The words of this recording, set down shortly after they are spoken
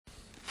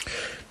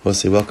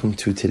Jose, welcome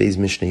to today's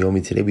Mishnah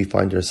Yomi. Today we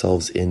find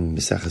ourselves in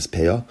Maseches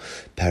Peah,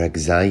 Perek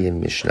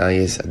Zayin,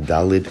 Mishnayos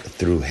Dalid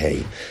through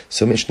Hey.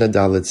 So Mishnah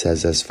Dalid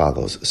says as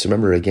follows. So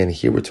remember again,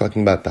 here we're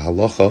talking about the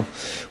halacha.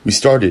 We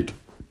started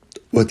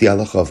with the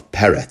halacha of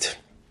Peret.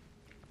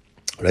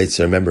 Right,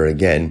 so remember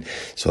again,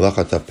 so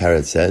Halachat of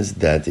Peret says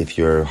that if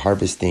you're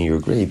harvesting your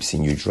grapes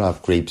and you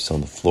drop grapes on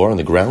the floor, on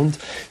the ground,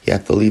 you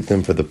have to leave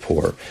them for the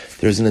poor.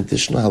 There's an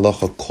additional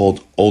halacha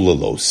called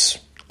olalos.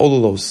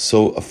 Olalos,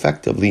 so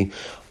effectively,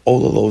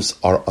 olalos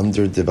are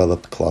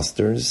underdeveloped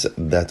clusters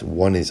that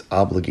one is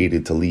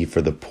obligated to leave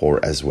for the poor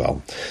as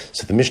well.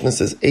 So the Mishnah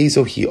says,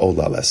 Ezo hi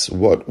olales.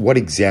 What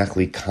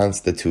exactly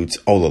constitutes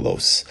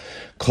olalos?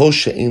 Kol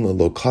she'ein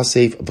lo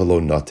kasef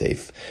v'lo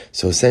natev.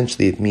 So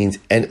essentially it means,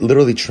 and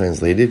literally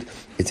translated,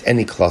 it's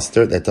any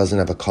cluster that doesn't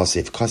have a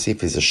kasef.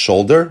 Kasef is a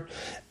shoulder,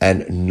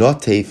 and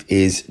natev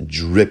is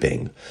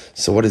dripping.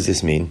 So what does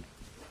this mean?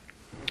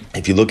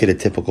 If you look at a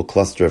typical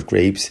cluster of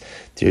grapes,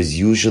 there's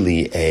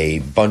usually a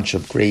bunch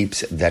of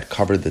grapes that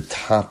cover the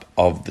top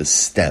of the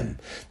stem.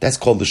 That's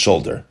called the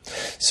shoulder.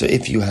 So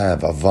if you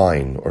have a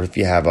vine, or if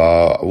you have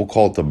we'll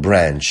call it a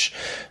branch,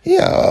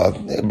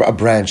 a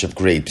branch of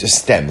grapes, a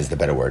stem is the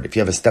better word. If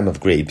you have a stem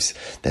of grapes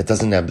that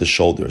doesn't have the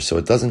shoulder, so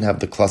it doesn't have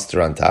the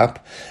cluster on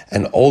top,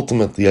 and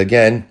ultimately,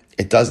 again,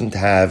 it doesn't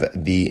have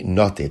the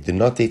natev. The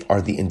natev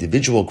are the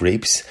individual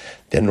grapes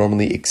that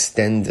normally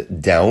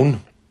extend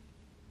down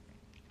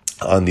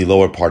on the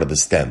lower part of the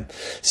stem.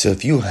 So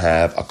if you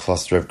have a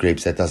cluster of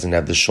grapes that doesn't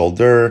have the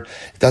shoulder,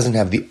 it doesn't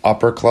have the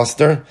upper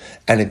cluster,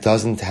 and it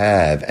doesn't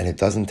have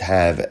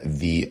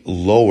the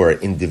lower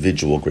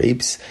individual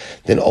grapes,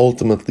 then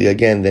ultimately,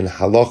 again, then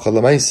halacha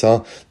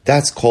lemaisa,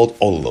 that's called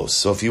olalos.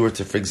 So if you were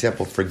to, for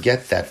example,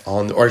 forget that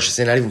or I should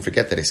say not even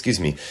forget that,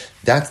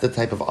 that's the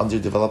type of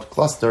underdeveloped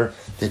cluster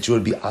that you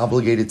would be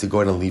obligated to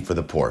go ahead and leave for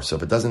the poor. So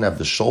if it doesn't have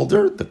the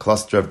shoulder, the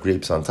cluster of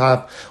grapes on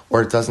top,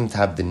 or it doesn't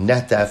have the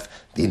netef,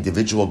 the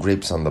individual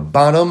grapes on the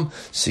bottom,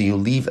 so you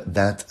leave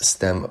that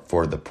stem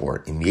for the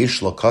poor. However,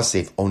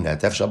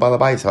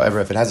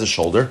 if it has a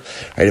shoulder,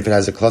 right, if it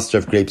has a cluster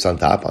of grapes on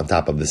top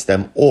of the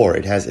stem, or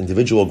it has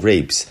individual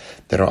grapes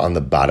that are on the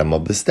bottom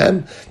of the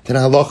stem, then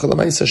halacha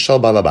l'maisa shel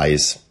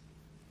balabayis.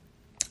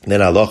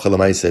 Then halacha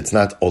l'maisa, it's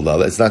not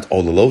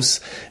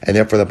olalos, and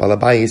therefore the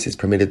balabayis is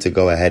permitted to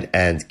go ahead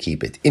and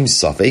keep it. Im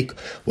safek,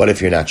 what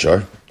if you're not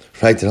sure?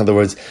 Right? In other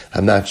words,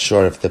 I'm not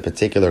sure if the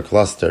particular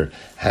cluster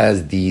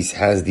has these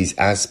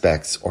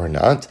aspects or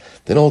not.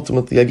 Then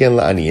ultimately, again,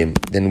 la'aniyim,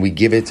 then we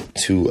give it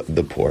to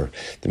the poor.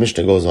 The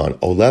Mishnah goes on,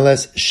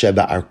 Oleles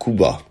sheba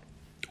arkuba.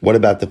 What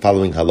about the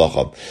following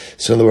halacha?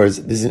 So in other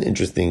words, this is an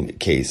interesting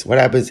case. What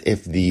happens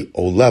if the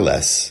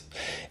oleles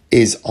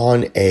is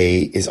on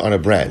a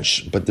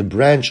branch, but the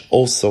branch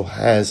also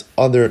has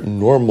other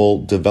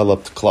normal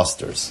developed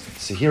clusters?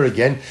 So here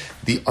again,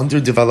 the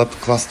underdeveloped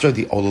cluster,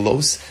 the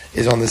olalos,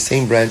 is on the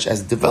same branch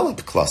as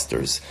developed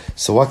clusters.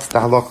 So what's the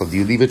halakha? Do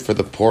you leave it for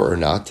the poor or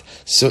not?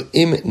 So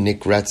im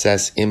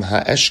nikretzes im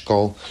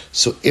ha'eshkol.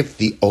 So if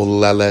the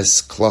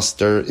oleles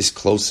cluster is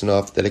close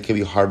enough that it can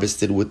be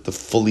harvested with the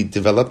fully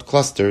developed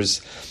clusters,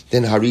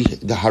 then the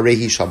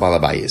harehi shal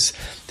balabayis.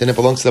 Then it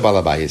belongs to the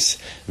balabayis.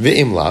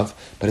 Ve'im lav.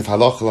 But if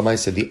halacha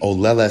l'maisa, the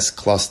oleles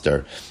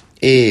cluster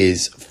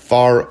is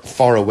far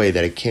away,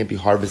 that it can't be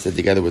harvested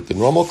together with the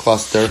normal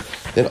cluster,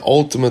 then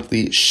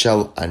ultimately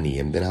shel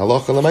aniyim. Then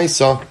halacha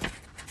l'maisa,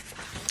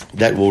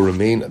 that will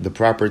remain the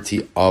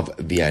property of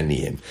the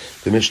aniyim.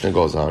 The Mishnah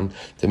goes on.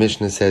 The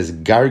Mishnah says,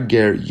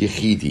 Garger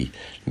Yechidi.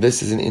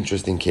 This is an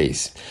interesting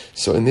case.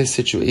 So in this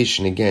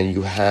situation, again,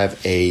 you have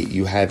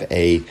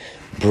a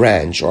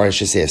branch, or I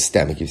should say a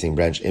stem. I keep saying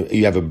branch.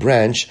 You have a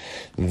branch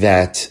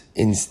that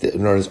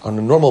on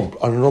a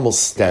normal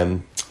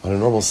stem,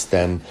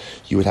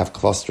 you would have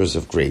clusters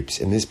of grapes.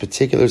 In this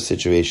particular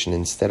situation,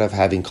 instead of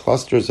having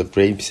clusters of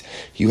grapes,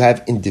 you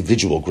have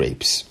individual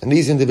grapes. And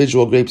these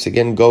individual grapes,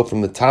 again, go from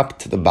the top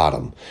to the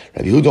bottom.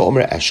 Rabbi Yehuda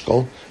Omer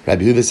Eshkol.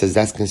 Rabbi Yehuda says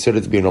that's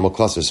considered to be a normal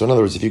cluster. So in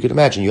other words, if you could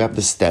imagine, you have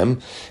the stem,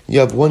 you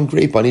have one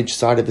grape on each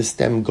side of the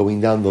stem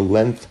going down the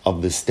length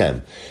of the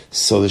stem.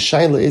 So the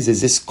shaila is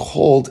this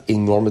called a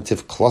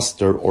normative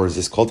cluster, or is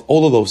this called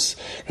olalos?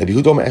 Rabbi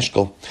Yehuda Omer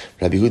Eshkol.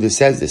 Rabbi Yehuda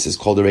says this is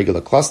called a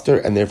regular cluster,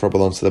 and therefore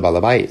belongs to the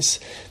balabayis.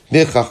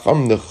 The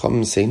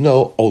Chacham say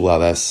no,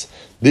 oleles.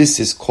 This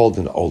is called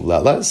an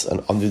oleles,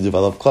 an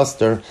underdeveloped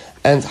cluster,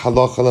 and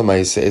halacha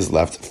l'maisa is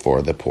left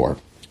for the poor.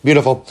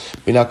 Beautiful.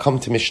 We now come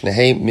to Mishnah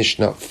Hey,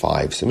 Mishnah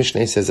 5. So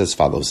Mishnah says as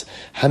follows,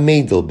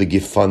 Hameidel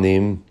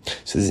begifanim.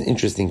 So this is an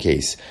interesting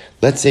case.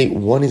 Let's say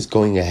one is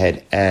going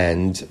ahead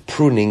and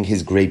pruning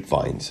his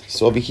grapevines.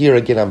 So over here,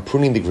 again, I'm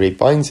pruning the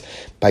grapevines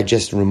by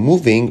just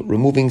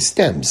removing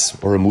stems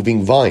or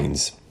removing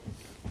vines.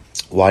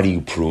 Why do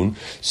you prune?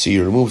 So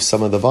you remove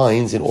some of the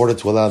vines in order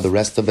to allow the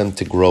rest of them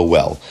to grow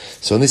well.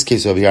 So in this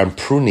case over here, I'm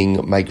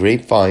pruning my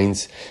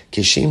grapevines.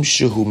 Keshem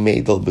shuhu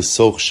meidel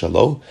b'soch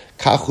shalo,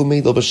 kachu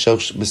meidel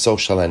b'soch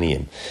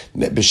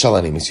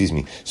shalanim. Excuse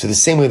me. So the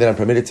same way that I'm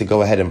permitted to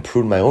go ahead and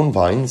prune my own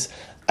vines,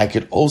 I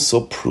could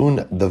also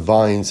prune the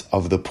vines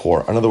of the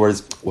poor. In other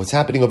words, what's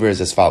happening over here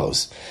is as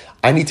follows.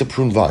 I need to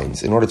prune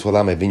vines in order to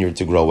allow my vineyard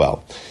to grow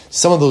well.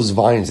 Some of those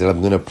vines that I'm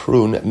going to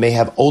prune may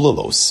have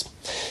olalos.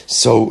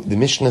 So the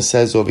Mishnah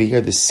says over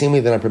here, the same way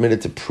that I'm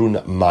permitted to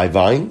prune my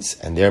vines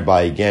and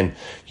thereby again,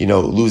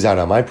 lose out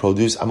on my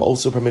produce, I'm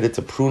also permitted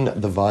to prune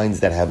the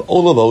vines that have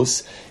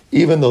olalos,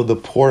 even though the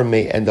poor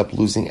may end up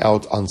losing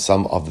out on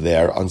some of the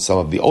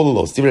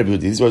olalos.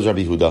 These words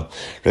Rabbi Yehuda.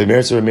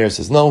 Rabbi Meir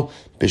says no.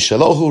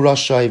 B'shalohu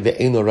rashai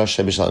ve'eno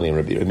rashai b'shalim.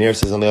 Rabbi Meir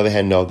says on the other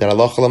hand, no. That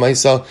halacha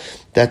l'maisa,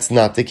 that's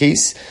not the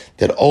case.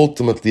 That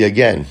ultimately,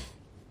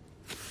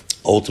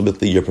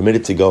 you're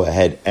permitted to go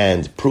ahead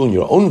and prune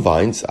your own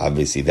vines.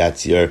 Obviously,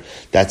 that's your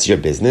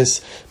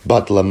business.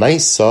 But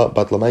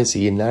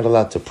lamaisa, you're not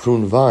allowed to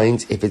prune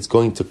vines if it's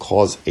going to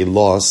cause a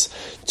loss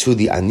to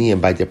the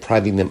aniyim by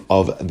depriving them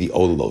of the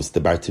olalos. The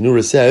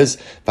Bartanura says,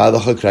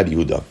 "V'alachak Rabbi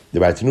Yehuda." The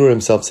Bartanura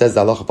himself says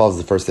the halacha follows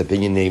the first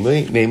opinion,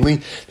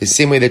 namely, the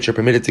same way that you're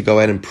permitted to go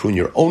ahead and prune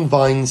your own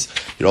vines,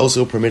 you're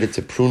also permitted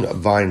to prune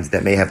vines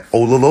that may have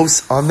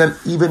olalos on them,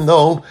 even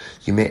though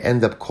you may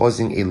end up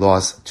causing a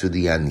loss to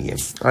the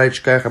aniyim. All right,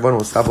 Shkayach Rabban,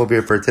 we'll stop over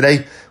here for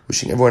today.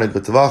 Wishing everyone a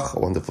good tavach, a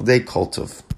wonderful day, Kol Tov.